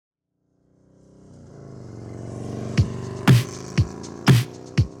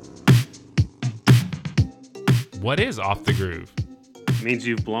What is off the groove? It means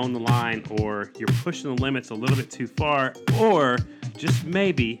you've blown the line, or you're pushing the limits a little bit too far, or just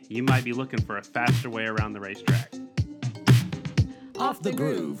maybe you might be looking for a faster way around the racetrack. Off the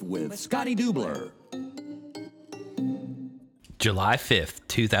Groove with Scotty Dubler. July 5th,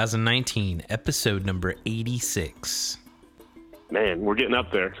 2019, episode number 86. Man, we're getting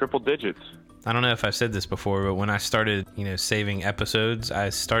up there. Triple digits. I don't know if I've said this before, but when I started, saving episodes, I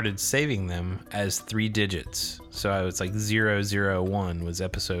started saving them as 3 digits. So I was like 001 was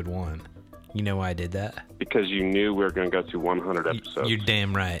episode 1. You know why I did that? Because you knew we were going to go to 100 episodes. You're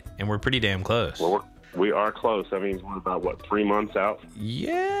damn right. And we're pretty damn close. Well, we are close. That means we're about, 3 months out?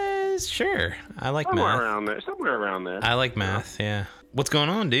 Yes, sure. I like math. Somewhere around there. I like math, yeah. What's going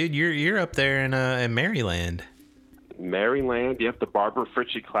on, dude? You're up there in Maryland. Maryland, yep. The Barbara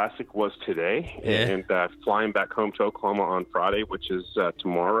Fritchie Classic was today, yeah. And flying back home to Oklahoma on Friday, which is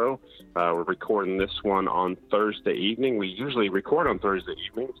tomorrow. We're recording this one on Thursday evening. We usually record on Thursday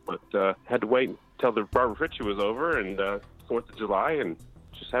evenings, but had to wait until the Barbara Fritchie was over and 4th of July, and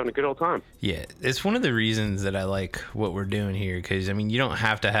just having a good old time. Yeah, it's one of the reasons that I like what we're doing here, because, you don't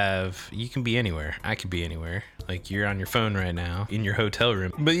have to you can be anywhere. I could be anywhere. Like, you're on your phone right now, in your hotel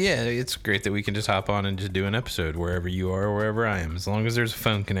room. But yeah, it's great that we can just hop on and just do an episode wherever you are or wherever I am, as long as there's a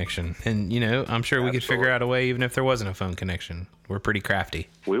phone connection. And, I'm sure we could figure out a way even if there wasn't a phone connection. We're pretty crafty.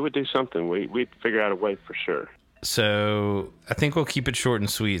 We would do something. We'd figure out a way for sure. So I think we'll keep it short and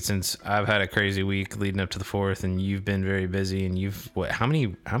sweet, since I've had a crazy week leading up to the 4th, and you've been very busy. And how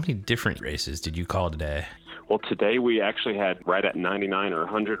many different races did you call today? Well, today we actually had right at 99 or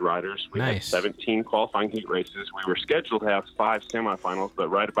 100 riders. We Nice. had 17 qualifying heat races. We were scheduled to have 5 semifinals, but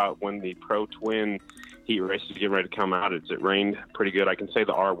right about when the Pro Twin heat race is getting ready to come out, it rained pretty good. I can say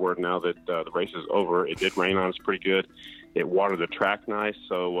the R word now that the race is over. It did rain on us pretty good. It watered the track nice,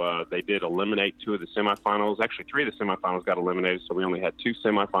 so they did eliminate 2 of the semifinals. Actually, 3 of the semifinals got eliminated, so we only had 2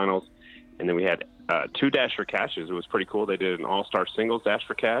 semifinals. And then we had 2 Dash for Cashes. It was pretty cool. They did an All-Star Singles Dash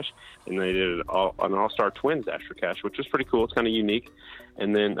for Cash, and they did an All-Star Twins Dash for Cash, which was pretty cool. It's kind of unique.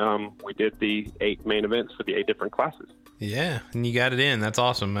 And then we did the 8 main events for the 8 different classes. Yeah, and you got it in. That's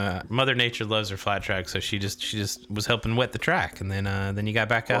awesome. Mother Nature loves her flat track, so she just was helping wet the track, and then you got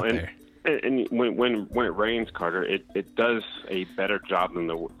back out there. And when it rains, Carter, it does a better job than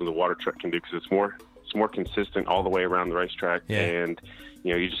the water truck can do, because it's more consistent all the way around the racetrack. Yeah. And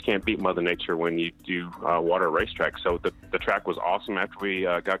you just can't beat Mother Nature when you do water racetrack. So the track was awesome after we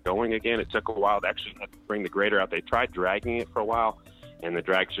got going again. It took a while. They actually had to bring the grader out. They tried dragging it for a while, and the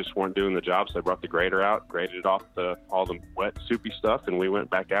drags just weren't doing the job. So they brought the grader out, graded it off all the wet, soupy stuff, and we went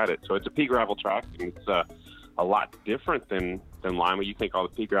back at it. So it's a pea gravel track, and it's a lot different than Lima. You think all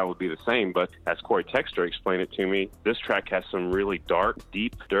the pea gravel would be the same, but as Corey Texter explained it to me, this track has some really dark,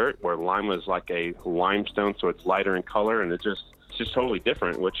 deep dirt, where Lima is like a limestone, so it's lighter in color, and it's just totally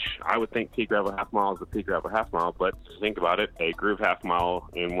different, which I would think pea gravel half mile is a pea gravel half mile, but think about it, a groove half mile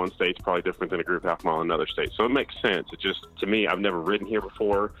in one state is probably different than a groove half mile in another state. So it makes sense. It just, to me, I've never ridden here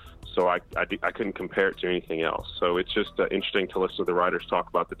before, so I couldn't compare it to anything else. So it's just interesting to listen to the riders talk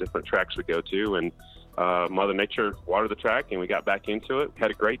about the different tracks we go to, and Mother Nature watered the track, and we got back into it.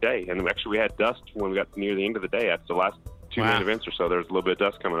 Had a great day, and actually we had dust when we got near the end of the day. After the last 2 main events or so, there was a little bit of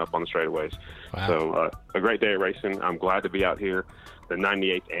dust coming up on the straightaways. Wow. So a great day of racing. I'm glad to be out here. The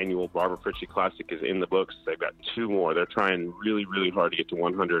 98th annual Barbara Fritchie Classic is in the books. They've got 2 more. They're trying really, really hard to get to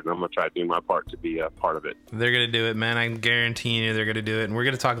 100, and I'm going to try to do my part to be a part of it. They're going to do it, man. I guarantee you they're going to do it. And we're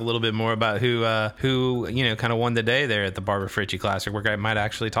going to talk a little bit more about who kind of won the day there at the Barbara Fritchie Classic. I might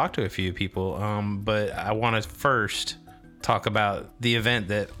actually talk to a few people. But I want to first talk about the event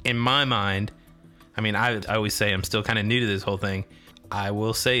that, in my mind, I always say I'm still kind of new to this whole thing. I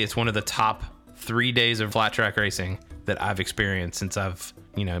will say it's one of the top 3 days of flat track racing that I've experienced since I've,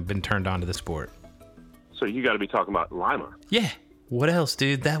 been turned on to the sport. So you got to be talking about Lima. Yeah. What else,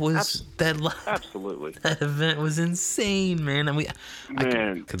 dude? That was absolutely. That event was insane, man.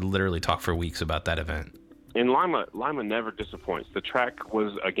 I could literally talk for weeks about that event. And Lima never disappoints. The track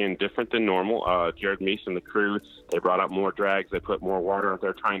was, again, different than normal. Jared Meese and the crew, they brought out more drags. They put more water out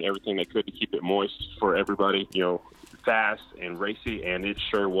there, trying everything they could to keep it moist for everybody, fast and racy, and it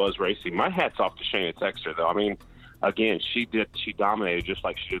sure was racy. My hat's off to Shayna Texter, though. Again, she dominated just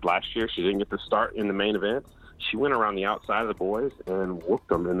like she did last year. She didn't get the start in the main event. She went around the outside of the boys and whooped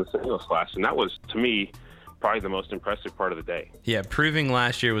them in the singles class, and that was, to me, probably the most impressive part of the day. Yeah, proving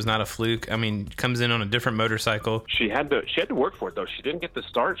last year was not a fluke. Comes in on a different motorcycle. She had to work for it, though. She didn't get the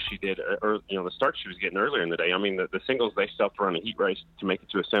start she did, or the start she was getting earlier in the day. The singles, they still have to run a heat race to make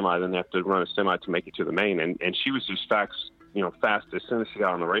it to a semi, then they have to run a semi to make it to the main, and she was just fast as soon as she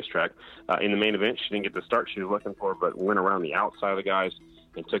got on the racetrack. In the main event, she didn't get the start she was looking for, but went around the outside of the guys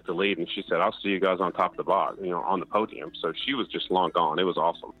and took the lead. And she said, "I'll see you guys on top of the box, on the podium." So she was just long gone. It was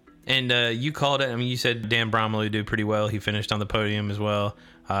awesome. And you called it. I mean, you said Dan Bromley did pretty well. He finished on the podium as well.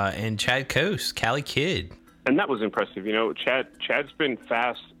 And Chad Coase, Cali Kid. And that was impressive. Chad's been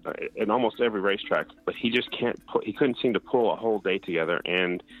fast in almost every racetrack, but he just he couldn't seem to pull a whole day together.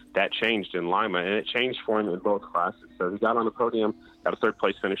 And that changed in Lima, and it changed for him in both classes. So he got on the podium, got a third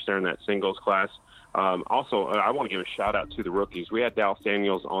place finish there in that singles class. Also, I want to give a shout out to the rookies. We had Dallas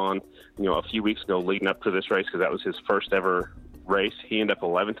Daniels on, a few weeks ago leading up to this race because that was his first ever race. He ended up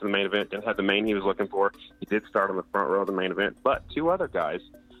 11th in the main event, didn't have the main he was looking for. He did start on the front row of the main event, but two other guys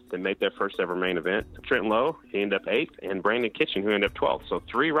that made their first ever main event. Trent Lowe, he ended up 8th, and Brandon Kitchen, who ended up 12th. So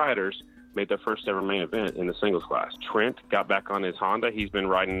 3 riders made their first ever main event in the singles class. Trent got back on his Honda. He's been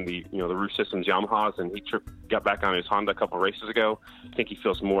riding the Roof Systems Yamahas, and he got back on his Honda a couple of races ago. I think he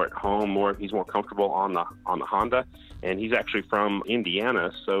feels more at home, he's more comfortable on the Honda. And he's actually from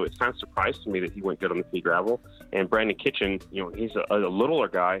Indiana, so it's kind of surprised to me that he went good on the pea gravel. And Brandon Kitchen, he's a littler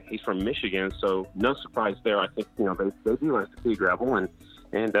guy. He's from Michigan, so no surprise there. I think they do like the pea gravel, and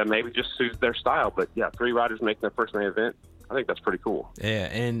maybe just suits their style. But yeah, 3 riders making their first main event. I think that's pretty cool. Yeah,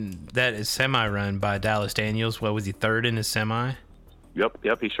 and that is semi-run by Dallas Daniels. What was he, 3rd in his semi?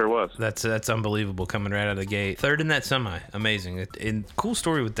 Yep, he sure was. That's unbelievable coming right out of the gate. 3rd in that semi, amazing. And cool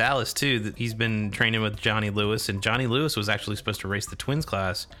story with Dallas too, that he's been training with Johnny Lewis, and Johnny Lewis was actually supposed to race the twins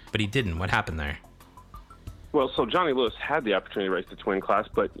class, but he didn't. What happened there? Well, so Johnny Lewis had the opportunity to race the twin class,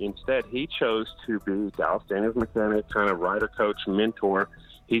 but instead he chose to be Dallas Daniels' mechanic, kind of rider coach, mentor.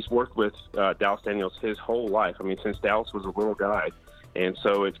 He's worked with Dallas Daniels his whole life. I mean, since Dallas was a little guy. And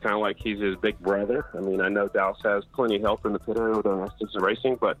so it's kind of like he's his big brother. I mean, I know Dallas has plenty of help in the pit area during instance of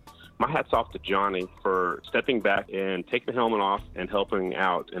racing, but my hat's off to Johnny for stepping back and taking the helmet off and helping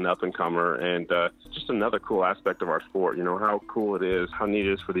out an up-and-comer. And just another cool aspect of our sport, how cool it is, how neat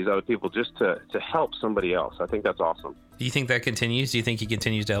it is for these other people just to help somebody else. I think that's awesome. Do you think that continues? Do you think he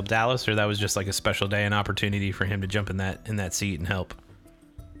continues to help Dallas, or that was just like a special day, an opportunity for him to jump in that seat and help?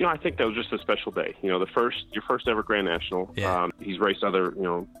 I think that was just a special day. Your first ever Grand National. Yeah. He's raced other,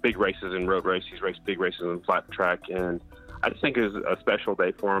 big races in road race. He's raced big races in flat track, and I just think it was a special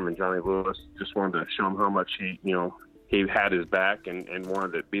day for him. And Johnny Lewis just wanted to show him how much he had his back and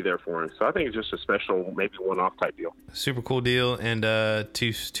wanted to be there for him. So I think it's just a special, maybe one-off type deal. Super cool deal, and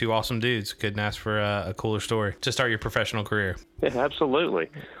two awesome dudes. Couldn't ask for a cooler story to start your professional career. Yeah,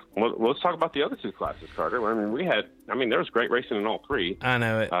 absolutely. Well, let's talk about the other 2 classes, Carter. I mean, there was great racing in all 3. I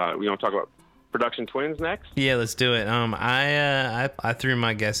know it. We want to talk about production twins next? Yeah, let's do it. I threw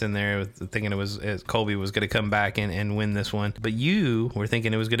my guess in there thinking Colby was going to come back and win this one, but you were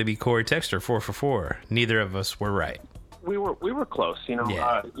thinking it was going to be Corey Texter 4 for 4. Neither of us were right. We were close.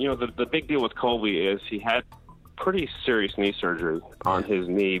 The big deal with Colby is he had pretty serious knee surgery on his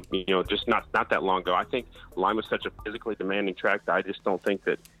knee. Just not that long ago. I think Lima's such a physically demanding track that I just don't think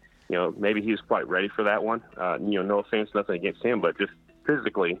that. Maybe he was quite ready for that one. No offense, nothing against him, but just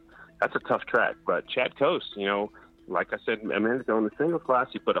physically, that's a tough track. But Chad Coase, like I said a minute ago in the singles class,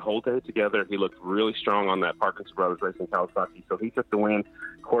 he put a whole day together. He looked really strong on that Parkinson Brothers Racing Kawasaki, so he took the win.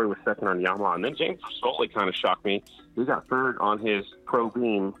 Corey was second on Yamaha. And then James Foley kind of shocked me. He got 3rd on his Pro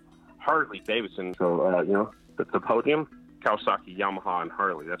Beam Harley Davidson. So, the podium, Kawasaki, Yamaha, and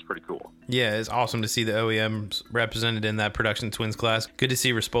Harley. That's pretty cool. Yeah, it's awesome to see the OEMs represented in that production twins class. Good to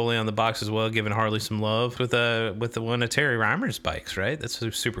see Rispoli on the box as well, giving Harley some love with the one of Terry Reimer's bikes, right? That's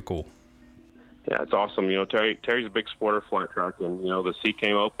super cool. Yeah, it's awesome. Terry's a big supporter of flat track, and the seat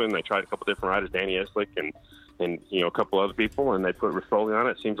came open. They tried a couple different riders, Danny Eslick and a couple other people, and they put Rispoli on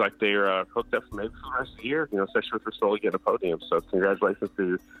it. Seems like they're hooked up for maybe for the rest of the year. Especially with Rispoli getting a podium. So congratulations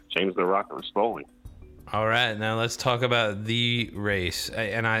to James the Rocket Rispoli. All right, now let's talk about the race.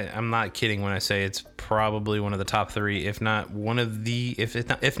 And I'm not kidding when I say it's probably one of the top 3, if not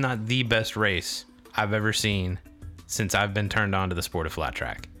the best race I've ever seen since I've been turned on to the sport of flat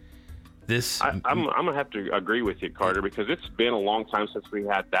track. I'm gonna have to agree with you, Carter, because it's been a long time since we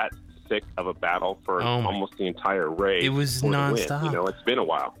had that thick of a battle for almost the entire race. It was nonstop. It's been a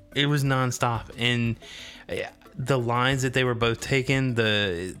while. It was nonstop, and the lines that they were both taking,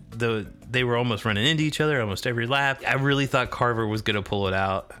 they were almost running into each other almost every lap. I really thought Carver was going to pull it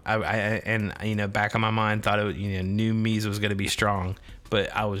out. Back in my mind, thought knew Mies was going to be strong, but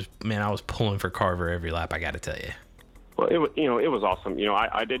I was pulling for Carver every lap. I got to tell you. Well, it was awesome.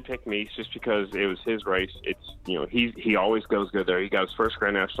 I did pick Mies just because it was his race. It's he always goes good there. He got his first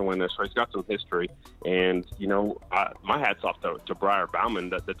Grand National win there, so he's got some history. And my hat's off to Breyer Bauman.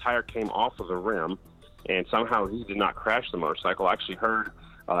 The tire came off of the rim. and somehow he did not crash the motorcycle. I actually heard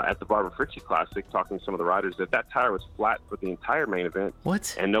at the Barbara Fritchie Classic, talking to some of the riders, that tire was flat for the entire main event.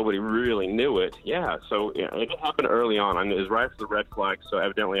 What? And nobody really knew it. Yeah, so it happened early on. I mean, it was right after the red flag, so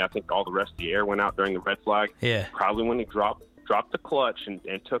evidently I think all the rest of the air went out during the red flag. Yeah. Probably when he dropped the clutch and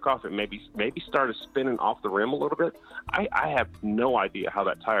took off, it maybe started spinning off the rim a little bit. I have no idea how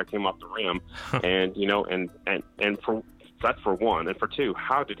that tire came off the rim. And, and for that's for one. And for two,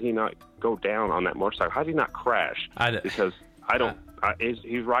 how did he not go down on that motorcycle? How did he not crash? Because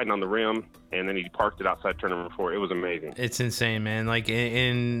he's riding on the rim, and then he parked it outside turn number 4. It was amazing. It's insane, man. Like,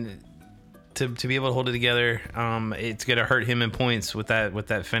 to be able to hold it together, it's gonna hurt him in points with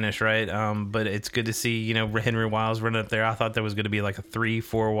that finish, right? But it's good to see, Henry Wiles running up there. I thought there was gonna be like a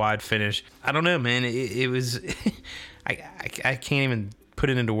 3-4 wide finish. I don't know, man. It was, I can't even put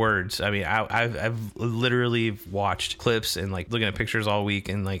it into words. I mean, I've literally watched clips and like looking at pictures all week,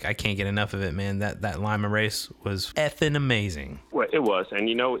 and like I can't get enough of it, man. That Lima race was effing amazing. Well, it was, and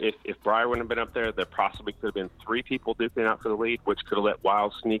if Breyer wouldn't have been up there possibly could have been 3 people duking out for the lead, which could have let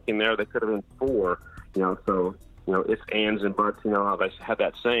Wiles sneak in there. They could have been 4. So it's ands and buts. How they had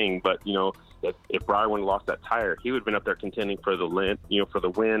that saying, but if Breyer wouldn't have lost that tire, he would have been up there contending for the for the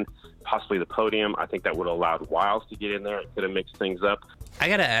win, possibly the podium. I think that would have allowed Wiles to get in there. It could have mixed things up. I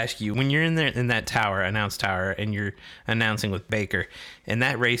gotta ask you, when you're in there in that announce tower, and you're announcing with Baker, and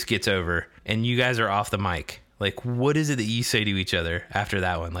that race gets over, and you guys are off the mic, like, what is it that you say to each other after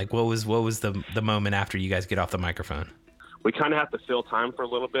that one? Like, what was the moment after you guys get off the microphone? We kind of have to fill time for a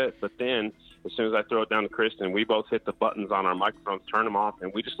little bit, but then as soon as I throw it down to Kristen, we both hit the buttons on our microphones, turn them off,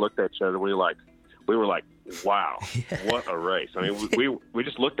 and we just looked at each other. We were like, wow, what a race. I mean, we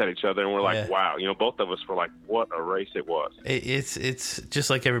just looked at each other and we're like, wow. Both of us were like, what a race it was. It's just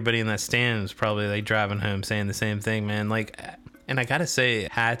like everybody in that stand was probably like driving home saying the same thing, man. Like, and I gotta say,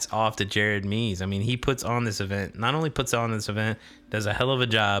 hats off to Jared Mees. I mean, he puts on this event, does a hell of a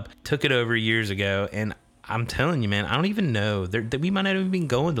job, took it over years ago, and I'm telling you, man, I don't even know. We might not even been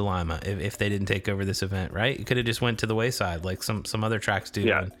going to Lima if they didn't take over this event, right? It could have just went to the wayside like some other tracks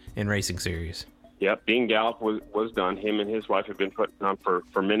do in racing series. Yep, Dean Gallup was done. Him and his wife have been putting on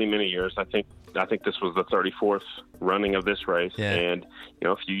for many, many years. I think this was the 34th running of this race. Yeah. And,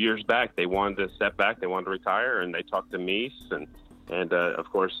 a few years back, they wanted to step back. They wanted to retire, and they talked to Meese. And of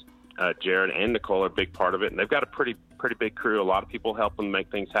course, Jared and Nicole are a big part of it. And they've got a pretty big crew. A lot of people help them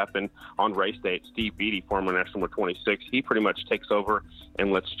make things happen on race day. Steve Beatty, former National number 26, he pretty much takes over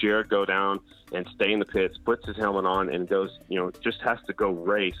and lets Jared go down and stay in the pits, puts his helmet on, and goes, just has to go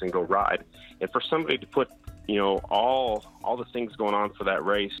race and go ride. And for somebody to put, all the things going on for that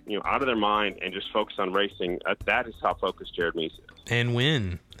race, out of their mind and just focus on racing, that is how focused Jared Meese is. And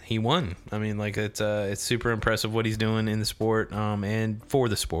win. He won. I mean, like, it's super impressive what he's doing in the sport, and for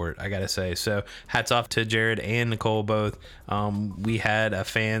the sport, I gotta say. So hats off to Jared and Nicole both. We had a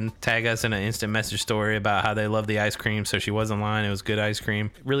fan tag us in an instant message story about how they love the ice cream. So she was online. It was good ice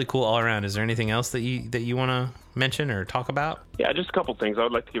cream. Really cool all around. Is there anything else that you want to mention or talk about? Yeah, just a couple things. I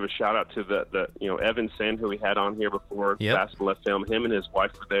would like to give a shout out to the Evan Sen, who we had on here before. Basketball Film. Him and his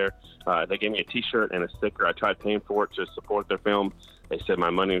wife were there. They gave me a T-shirt and a sticker. I tried paying for it to support their film. They said my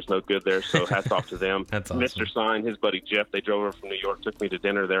money was no good there, so hats off to them. That's awesome. Mr. Sign, his buddy Jeff, they drove over from New York, took me to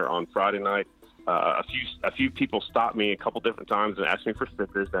dinner there on Friday night. A few people stopped me a couple different times and asked me for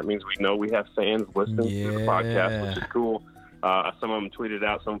stickers. That means we know we have fans listening to the podcast, which is cool. Some of them tweeted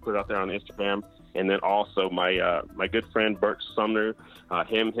out, some put it out there on Instagram. And then also my good friend Bert Sumner,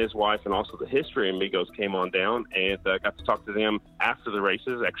 him, his wife, and also the History Amigos came on down, and got to talk to them after the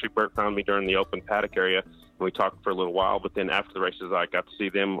races. Actually, Bert found me during the open paddock area. We talked for a little while, but then after the races, I got to see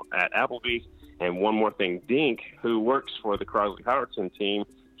them at Applebee's. And one more thing, Dink, who works for the Crosley-Howardson team,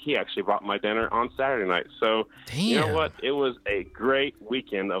 he actually bought my dinner on Saturday night. So, You know what? It was a great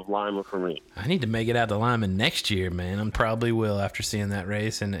weekend of Lima for me. I need to make it out to Lima next year, man. I probably will after seeing that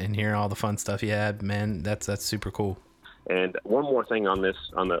race and hearing all the fun stuff you had. Man, that's super cool. And one more thing on this,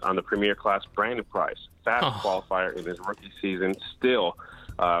 on the Premier class, Brandon Price, fast qualifier in his rookie season, still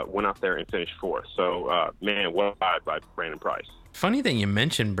went out there and finished 4th. So, man, what a ride by Brandon Price. Funny thing you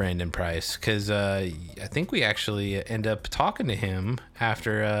mentioned Brandon Price, because I think we actually end up talking to him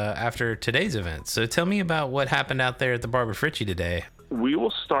after today's event. So tell me about what happened out there at the Barbara Fritchie today. We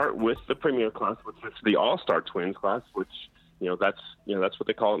will start with the Premier class, which is the All-Star Twins class, which that's what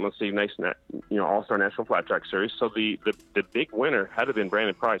they call it in the All-Star National Flat Track Series. So the big winner had to have been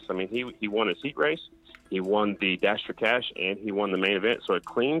Brandon Price. I mean, he won his heat race, he won the Dash for Cash, and he won the main event. So a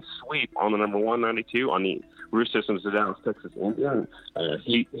clean sweep on the number 192 on the Roost Systems of Dallas, Texas Indian.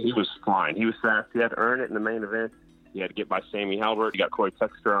 He was flying. He was fast. He had to earn it in the main event. You had to get by Sammy Halbert. You got Corey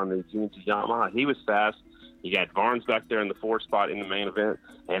Texter on the G&T Yamaha. He was fast. You got Barnes back there in the 4 spot in the main event,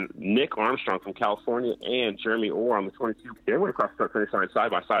 and Nick Armstrong from California and Jeremy Orr on the 22. They went across the finish line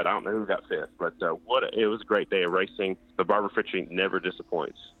side by side. I don't know who got fifth, but it was a great day of racing. The Barbara Fritchie never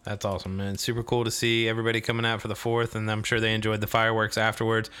disappoints. That's awesome, man. Super cool to see everybody coming out for the 4th, and I'm sure they enjoyed the fireworks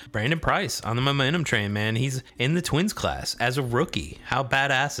afterwards. Brandon Price on the momentum train, man. He's in the twins class as a rookie. How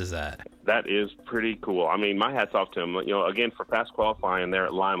badass is that? That is pretty cool. I mean, my hat's off to him. Again, for fast qualifying there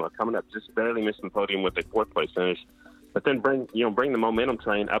at Lima, coming up just barely missing the podium with a 4th place finish. But then bring the momentum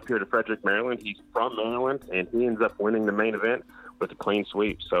train up here to Frederick, Maryland. He's from Maryland, and he ends up winning the main event with a clean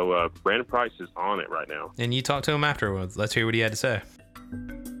sweep. So Brandon Price is on it right now. And you talked to him afterwards. Let's hear what he had to say.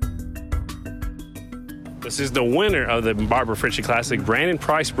 This is the winner of the Barbara Fritchie Classic, Brandon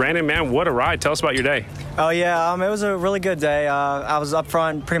Price. Brandon, man, what a ride. Tell us about your day. Oh, yeah, it was a really good day. I was up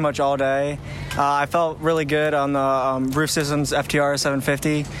front pretty much all day. I felt really good on the Roof Systems FTR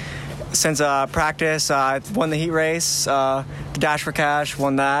 750. Since practice, I won the heat race, the Dash for Cash,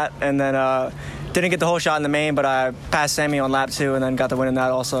 won that, and then didn't get the whole shot in the main, but I passed Sammy on lap 2 and then got the win in that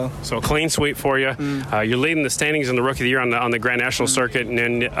also. So a clean sweep for you. You're leading the standings in the Rookie of the Year on the Grand National Circuit, and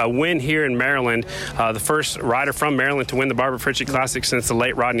then a win here in Maryland. The first rider from Maryland to win the Barbara Fritchie Classic since the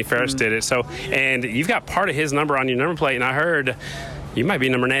late Rodney Ferris did it. So, and you've got part of his number on your number plate, and I heard you might be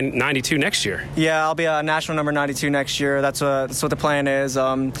number 92 next year. Yeah, I'll be a national number 92 next year. That's what the plan is.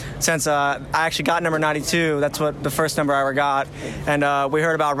 Since I actually got number 92, that's what the first number I ever got. And we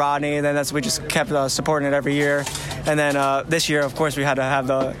heard about Rodney, and then we just kept supporting it every year. And then this year, of course, we had to have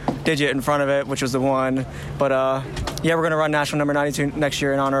the digit in front of it, which was the 1. But yeah, we're going to run national number 92 next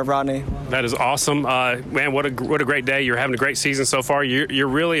year in honor of Rodney. That is awesome, man. What a great day. You're having a great season so far. You're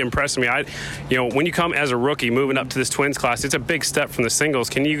really impressing me. When you come as a rookie moving up to this twins class, it's a big step from the singles.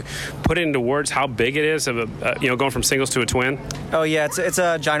 Can you put it into words how big it is of going from singles to a twin? Oh yeah, it's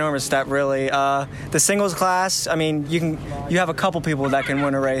a ginormous step, really. The singles class, I mean, you have a couple people that can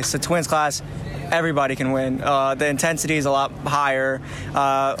win a race. The twins class, everybody can win. The intensity is a lot higher.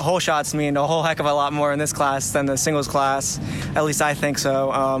 Whole shots mean a whole heck of a lot more in this class than the singles class. At least I think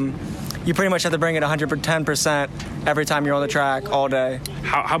so. You pretty much have to bring it 110% every time you're on the track all day.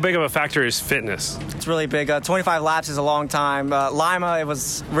 How big of a factor is fitness? It's really big. 25 laps is a long time. Lima, it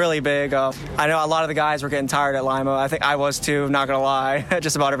was really big. I know a lot of the guys were getting tired at Lima. I think I was too, not going to lie.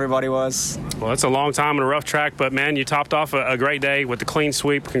 Just about everybody was. Well, it's a long time and a rough track, but man, you topped off a great day with the clean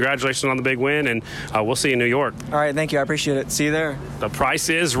sweep. Congratulations on the big win, and we'll see you in New York. All right, thank you. I appreciate it. See you there. The price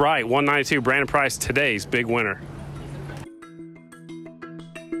is right. 192, Brandon Price, today's big winner.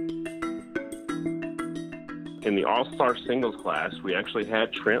 In the All-Star singles class, we actually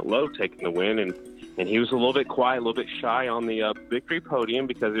had Trent Lowe taking the win, and he was a little bit quiet, a little bit shy on the victory podium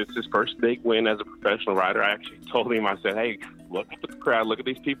because it's his first big win as a professional rider. I actually told him, I said, hey, look at the crowd, look at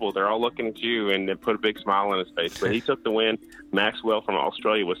these people. They're all looking at you, and it put a big smile on his face. But he took the win. Maxwell from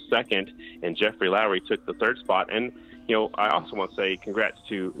Australia was second, and Jeffrey Lowry took the 3rd spot. And, I also want to say congrats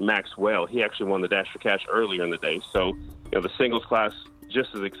to Maxwell. He actually won the Dash for Cash earlier in the day. So, the singles class,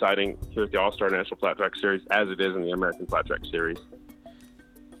 just as exciting here at the All-Star National Flat Track Series as it is in the American Flat Track Series.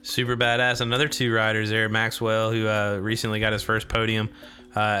 Super badass. Another 2 riders there, Maxwell, who recently got his first podium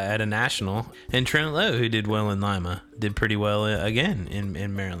at a national, and Trent Lowe, who did well in Lima, did pretty well again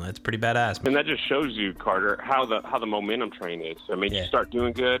in Maryland. That's pretty badass. And that just shows you, Carter, how the momentum train is. I mean, You start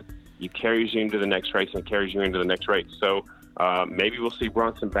doing good, it carries you into the next race and carries you into the next race. So maybe we'll see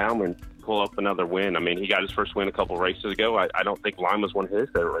Bronson Bauman pull up another win. I mean, he got his first win a couple races ago. I don't think Lima's one of his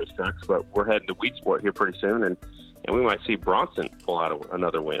favorite racetracks, but we're heading to Wheat Sport here pretty soon, and we might see Bronson pull out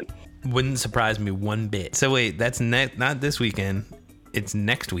another win. Wouldn't surprise me one bit. So wait, that's not this weekend. It's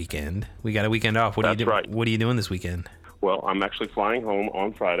next weekend. We got a weekend off. What are you doing this weekend? Well, I'm actually flying home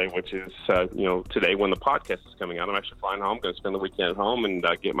on Friday, which is, today when the podcast is coming out. I'm actually flying home, going to spend the weekend at home and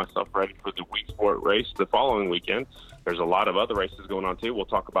get myself ready for the Wheat Sport race the following weekend. There's a lot of other races going on, too. We'll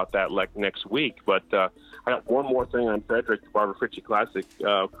talk about that next week. But I got one more thing on Frederick, the Barbara Fritchie Classic.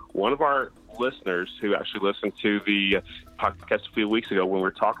 One of our listeners who actually listened to the podcast a few weeks ago when we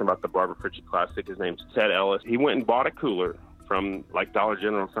were talking about the Barbara Fritchie Classic, his name's Ted Ellis. He went and bought a cooler from like Dollar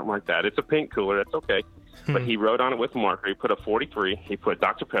General or something like that. It's a pink cooler. That's okay. But he wrote on it with a marker. He put a 43. He put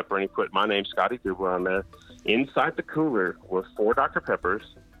Dr. Pepper, and he put my name, Scotty Duber, on there. Inside the cooler were 4 Dr. Peppers,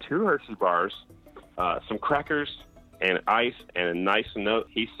 2 Hershey bars, some crackers, and ice, and a nice note.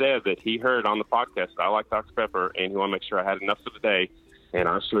 He said that he heard on the podcast that I like Dr. Pepper, and he wanted to make sure I had enough for the day, and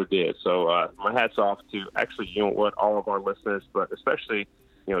I sure did. So my hat's off to actually, all of our listeners, but especially,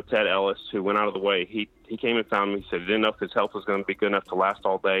 Ted Ellis, who went out of the way. He came and found me. He said he didn't know if his health was going to be good enough to last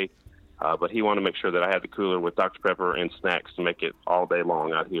all day. But he wanted to make sure that I had the cooler with Dr. Pepper and snacks to make it all day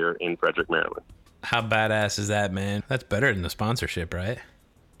long out here in Frederick, Maryland. How badass is that, man? That's better than the sponsorship, right?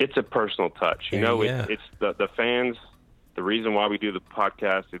 It's a personal touch. It's the fans. The reason why we do the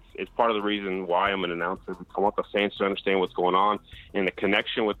podcast, it's part of the reason why I'm an announcer. I want the fans to understand what's going on, and the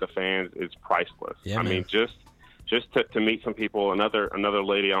connection with the fans is priceless. Yeah, I mean, just to meet some people. Another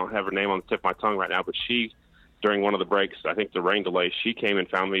lady, I don't have her name on the tip of my tongue right now, but she, during one of the breaks, I think the rain delay, she came and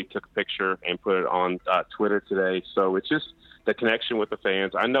found me, took a picture, and put it on Twitter today. So it's just the connection with the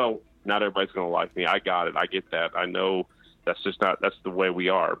fans. I know not everybody's going to like me. I got it. I get that. I know that's the way we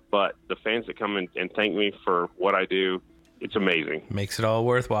are. But the fans that come and thank me for what I do, it's amazing. Makes it all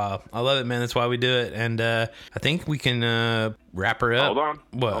worthwhile. I love it, man. That's why we do it. And I think we can wrap her up. Hold on.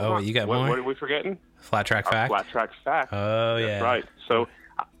 What? Hold on. You got more? What are we forgetting? Flat track fact? Flat track fact. Oh, yeah. That's right. So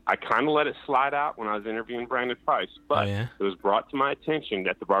I kind of let it slide out when I was interviewing Brandon Price, but it was brought to my attention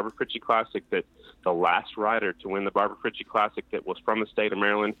at the Barbara Fritchie Classic that the last rider to win the Barbara Fritchie Classic that was from the state of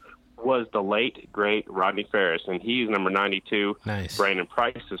Maryland was the late, great Rodney Ferris, and he's number 92. Nice. Brandon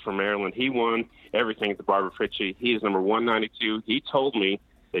Price is from Maryland. He won everything at the Barbara Fritchie. He is number 192. He told me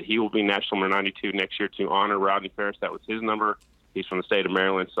that he will be national number 92 next year to honor Rodney Ferris. That was his number. He's from the state of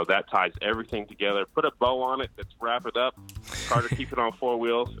Maryland, so that ties everything together. Put a bow on it. Let's wrap it up. Carter, keep it on 4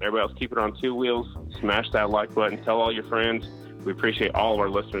 wheels. Everybody else, keep it on 2 wheels. Smash that like button. Tell all your friends. We appreciate all of our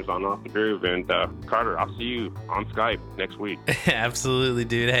listeners on Off the Groove. And Carter, I'll see you on Skype next week. Absolutely,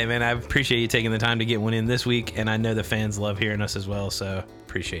 dude. Hey, man, I appreciate you taking the time to get one in this week, and I know the fans love hearing us as well, so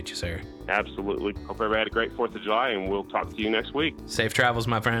appreciate you, sir. Absolutely. Hope everybody had a great 4th of July, and we'll talk to you next week. Safe travels,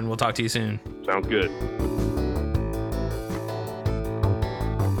 my friend. We'll talk to you soon. Sounds good.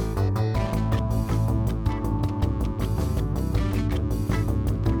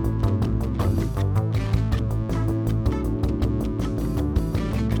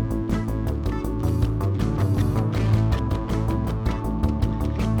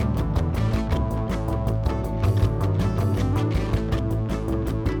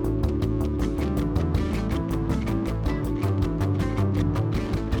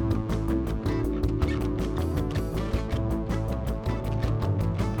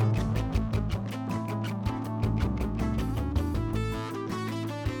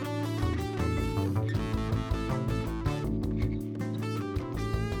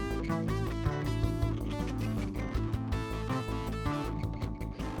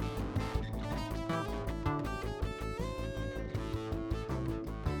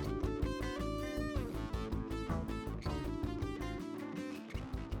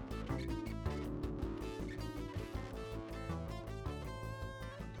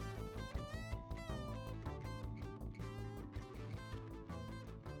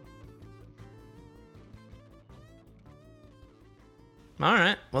 All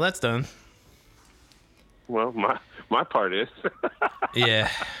right. Well, that's done. Well, my part is. Yeah,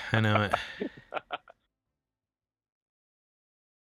 I know it.